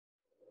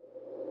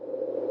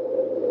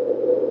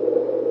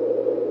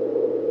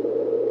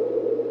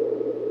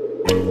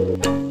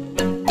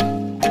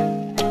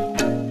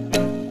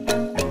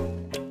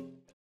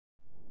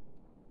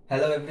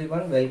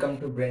everyone, welcome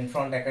to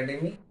BrainPhront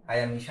Academy. I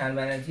am Ishan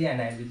Banerjee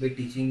and I will be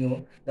teaching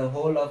you the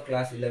whole of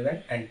class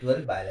 11 and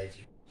 12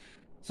 biology.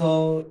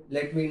 So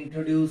let me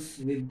introduce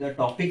with the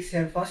topics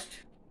here first.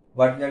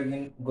 What we are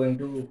going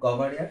to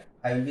cover here.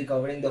 I will be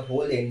covering the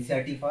whole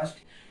NCERT first.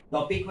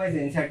 Topic wise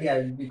NCERT I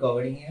will be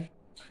covering here.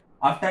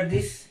 After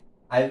this,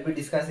 I will be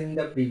discussing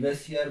the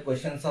previous year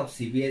questions of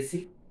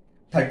CBSE,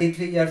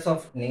 33 years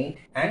of NEET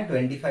and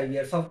 25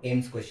 years of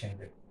AIMS question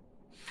paper.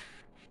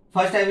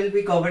 First, I will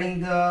be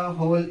covering the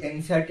whole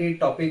NCERT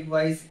topic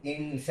wise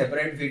in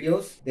separate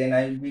videos. Then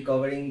I will be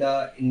covering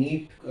the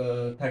NEET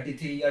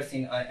 33 years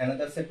in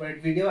another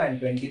separate video and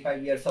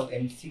 25 years of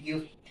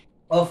MCQ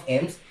of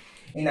AIMS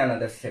in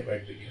another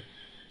separate video.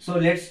 So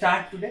let's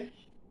start today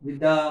with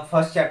the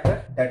first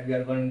chapter that we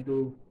are going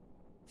to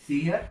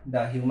see here,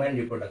 the human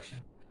reproduction.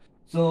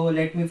 So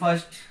let me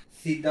first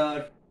see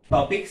the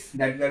topics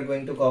that we are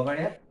going to cover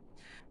here.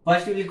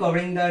 First, we will be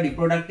covering the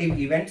reproductive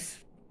events.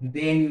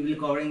 Then we will be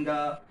covering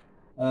the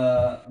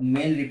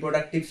male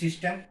reproductive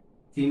system,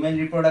 female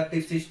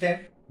reproductive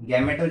system,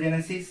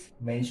 gametogenesis,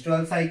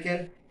 menstrual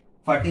cycle,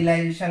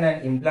 fertilization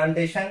and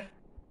implantation,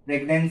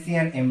 pregnancy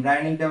and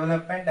embryonic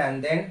development,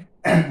 and then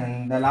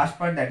the last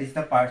part, that is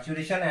the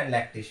parturition and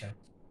lactation.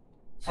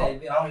 So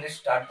now let's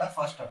start the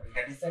first topic,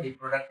 that is the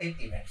reproductive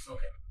events.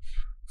 Okay.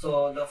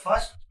 So the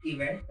first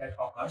event that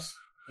occurs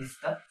is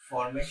the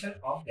formation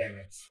of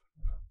gametes.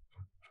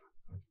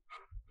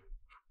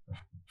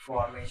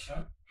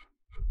 Formation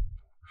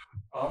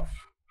of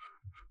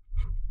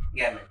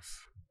gametes.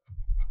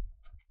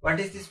 What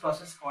is this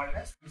process called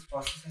as? This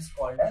process is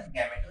called as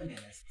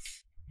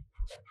gametogenesis.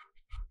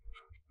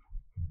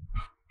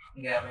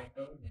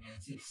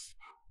 Gametogenesis.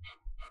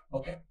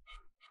 Okay.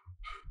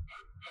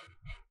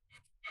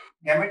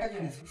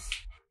 Gametogenesis,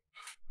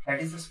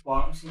 that is the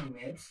sperms in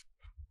males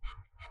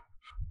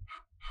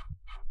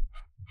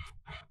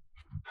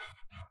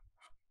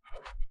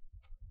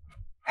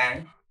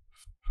and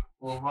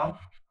ovum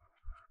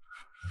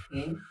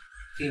in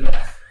females.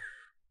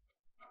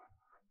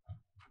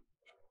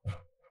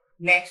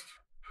 Next,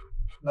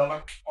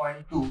 number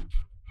point 2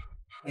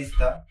 is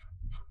the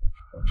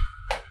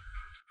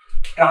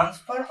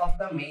transfer of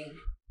the male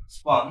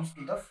sperms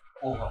to the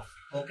ovum.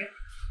 Okay,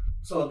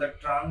 so the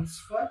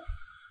transfer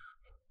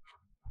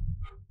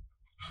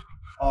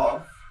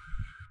of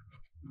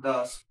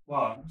the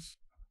sperms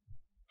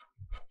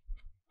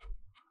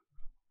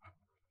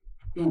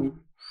to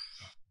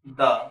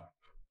the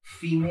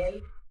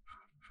female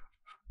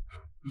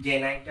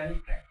genital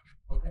tract.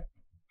 Okay,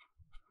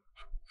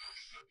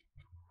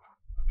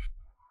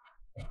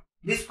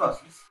 this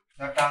process,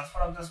 the transfer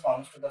of the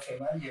sperms to the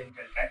female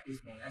genital tract,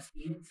 is known as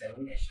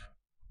insemination.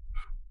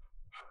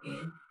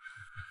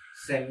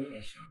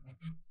 Insemination.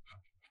 Okay.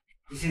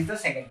 This is the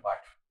second part.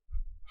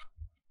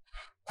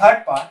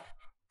 Third part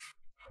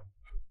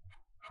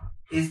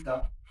is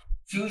the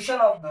fusion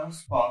of the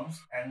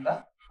sperms and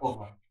the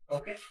ovum.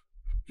 Okay,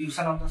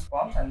 fusion of the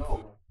sperms and the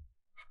ovum.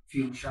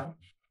 Fusion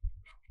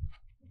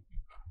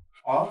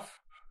of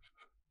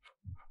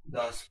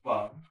the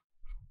sperm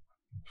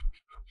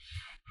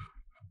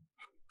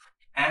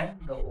and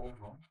the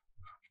ovum.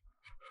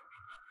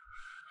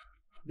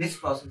 This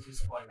process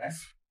is called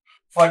as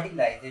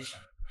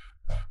fertilization.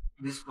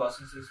 This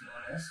process is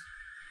known as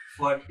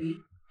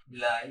fertilization.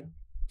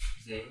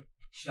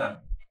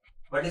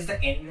 What is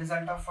the end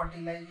result of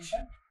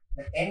fertilization?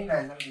 The end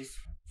result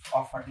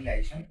of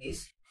fertilization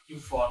is to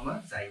form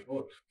a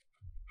zygote.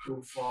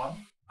 To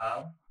form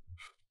a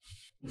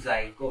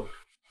zygote.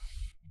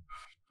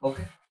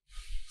 Okay.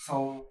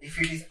 So if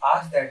it is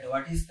asked that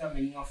what is the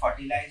meaning of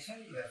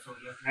fertilization, so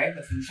you have to write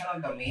the fusion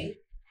of the male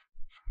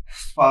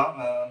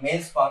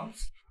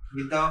sperms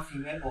with the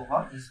female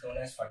ovum is known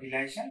as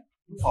fertilization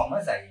to form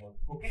a zygote.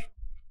 Okay.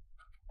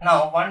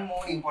 Now one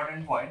more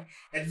important point,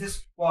 that is the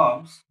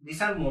sperms,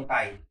 these are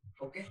motile.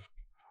 Okay,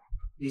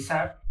 these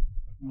are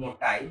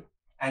motile,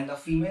 and the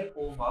female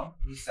ovum,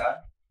 these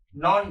are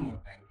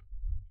non-motile.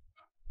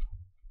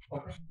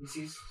 Okay, this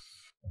is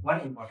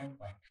one important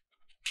point.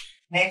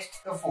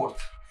 Next, the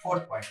fourth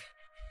point.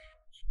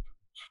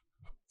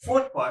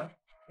 Fourth point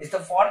is the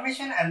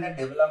formation and the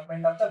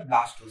development of the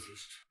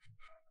blastocyst.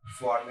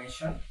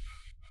 Formation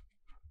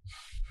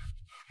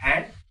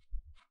and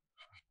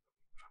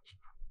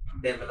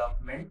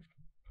development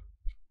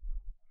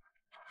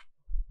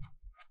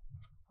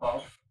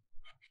of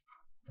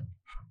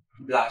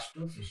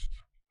blastocyst.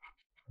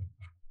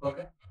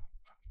 Okay,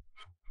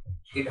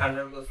 it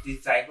undergoes,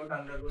 this zygote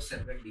undergoes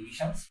several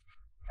divisions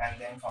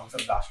and then forms a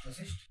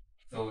blastocyst.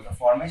 So the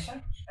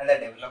formation and the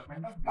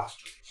development of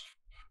blastocyst.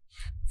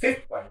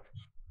 Fifth point.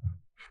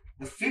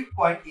 The fifth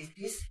point is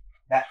this,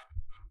 that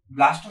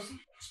blastocyst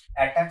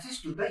attaches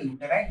to the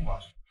uterine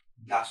wall.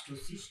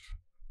 Blastocyst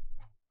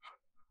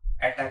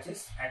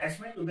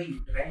attachment to the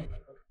uterine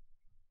wall.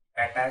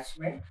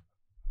 Attachment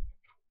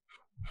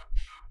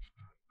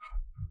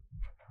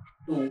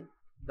to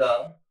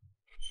the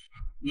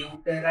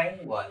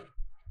uterine wall.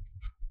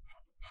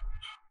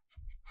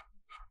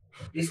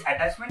 This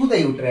attachment to the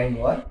uterine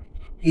wall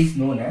is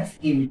known as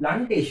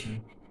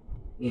implantation.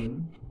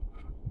 Implantation.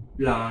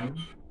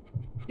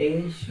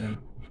 Implantation,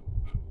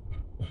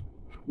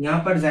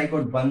 यहाँ पर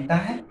zygote बनता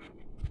है,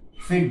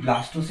 फिर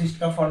blastocyst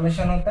का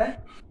formation होता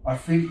है और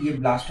फिर ये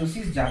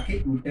ब्लास्टोसिस्ट जाके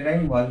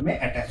यूटेराइन वॉल में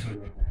अटैच हो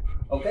जाता है.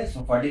 Okay,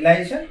 so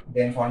fertilization,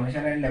 then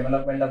formation and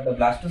development of the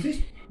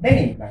blastocyst, then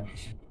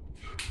implantation.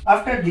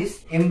 After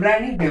this,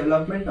 embryonic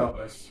development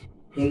occurs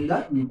in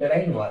the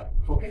uterine wall.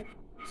 Okay,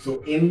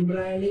 so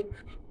embryonic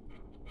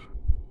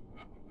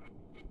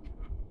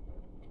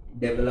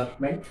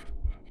development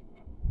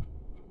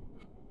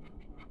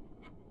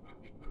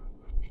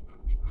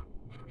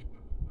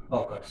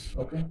occurs.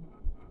 Okay,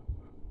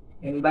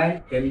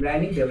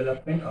 embryonic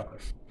development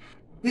occurs.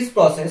 This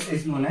process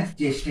is known as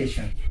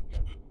gestation.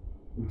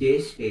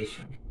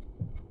 Gestation.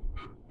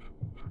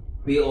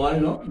 We all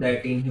know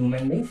that in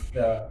human beings,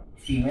 the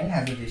female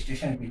has a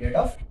gestation period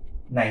of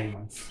 9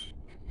 months.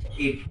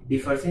 It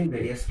differs in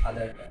various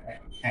other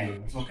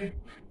animals. Okay.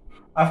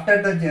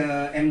 After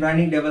the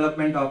embryonic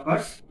development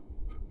occurs,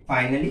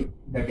 finally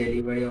the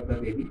delivery of the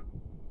baby.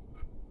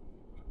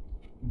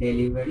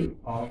 Delivery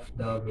of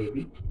the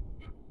baby,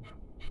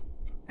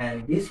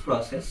 and this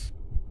process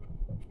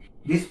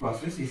is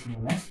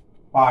known as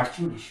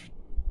parturition.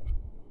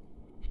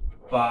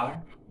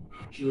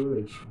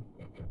 Parturition.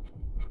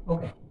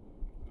 Okay.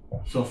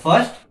 So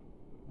first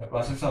the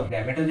process of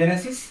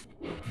gametogenesis,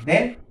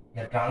 then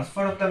the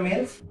transfer of the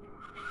male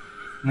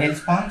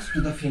sperms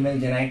to the female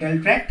genital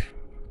tract,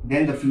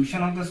 then the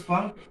fusion of the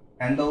sperm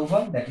and the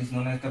ovum, that is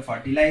known as the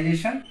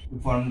fertilization to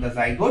form the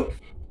zygote,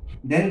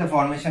 then the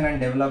formation and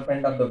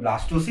development of the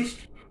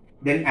blastocyst,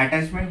 then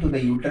attachment to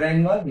the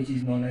uterine wall, which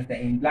is known as the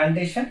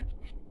implantation,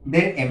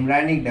 then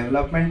embryonic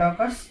development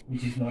occurs,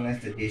 which is known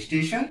as the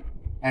gestation,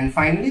 and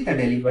finally the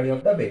delivery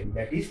of the baby,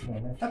 that is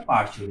known as the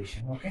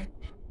parturition. Okay,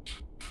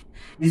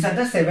 these are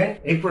the 7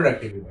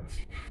 reproductive events.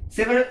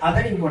 Several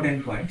other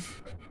important points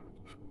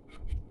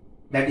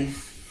that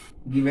is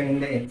given in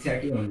the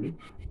NCERT only.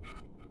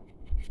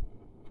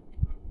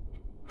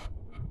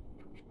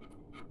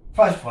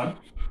 First one,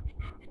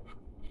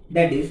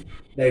 that is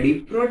the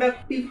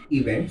reproductive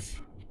events.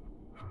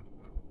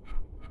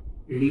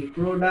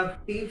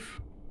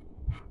 Reproductive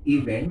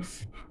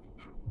events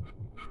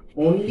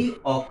only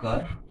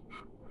occur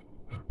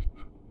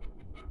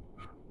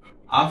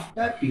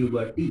after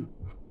puberty.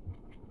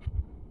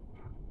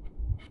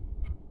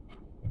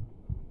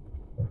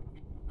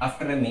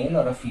 After a male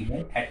or a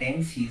female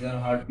attains his or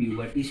her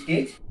puberty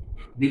stage,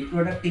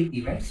 reproductive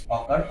events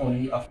occur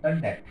only after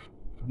that.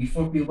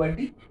 Before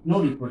puberty,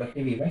 no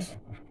reproductive events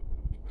occur.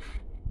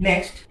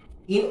 Next,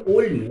 in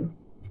old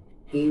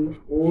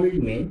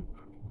men,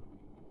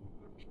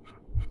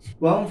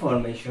 sperm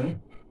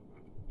formation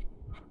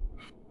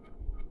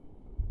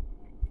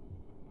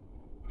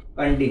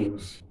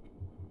continues.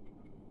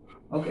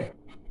 Okay,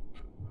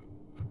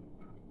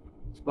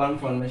 sperm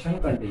formation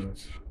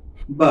continues,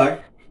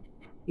 but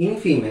in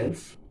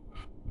females,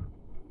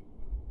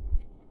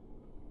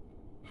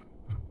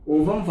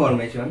 ovum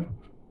formation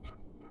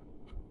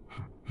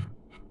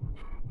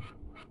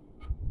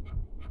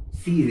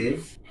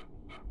ceases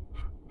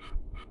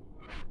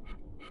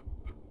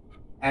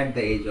at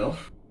the age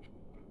of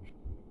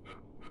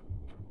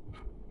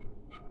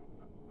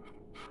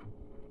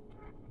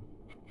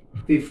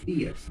 50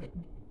 years.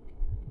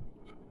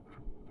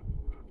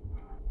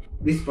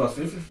 This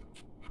process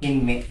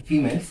in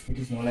females, it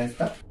is known as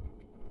the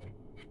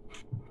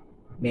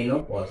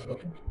menopause.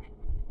 Okay,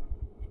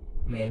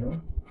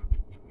 menopause.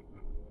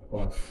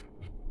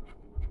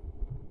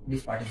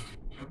 This part is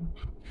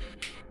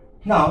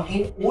now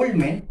in old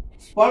men,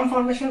 sperm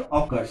formation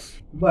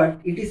occurs, but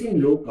it is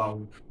in low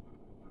count.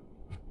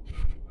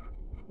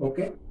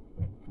 Okay,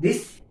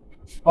 this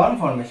sperm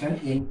formation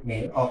in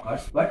male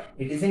occurs, but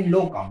it is in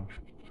low count.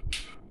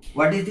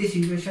 What is this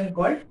situation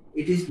called?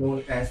 It is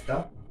known as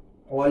the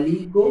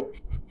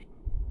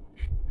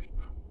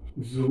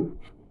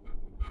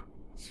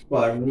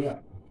oligozoospermia.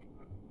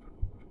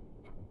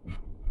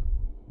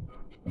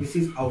 This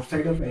is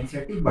outside of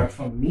NCERT, but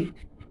from NEET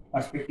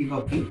perspective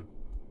of view,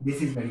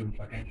 this is very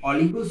important.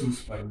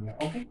 Oligozoospermia.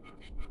 Okay,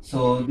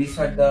 so these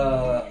are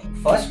the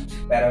first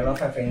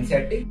paragraph of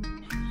NCERT.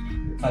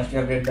 First we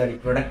have read the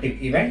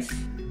reproductive events,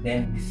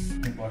 then these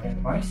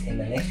important points. In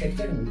the next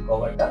lecture we will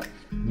cover the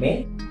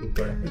main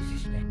reproductive system.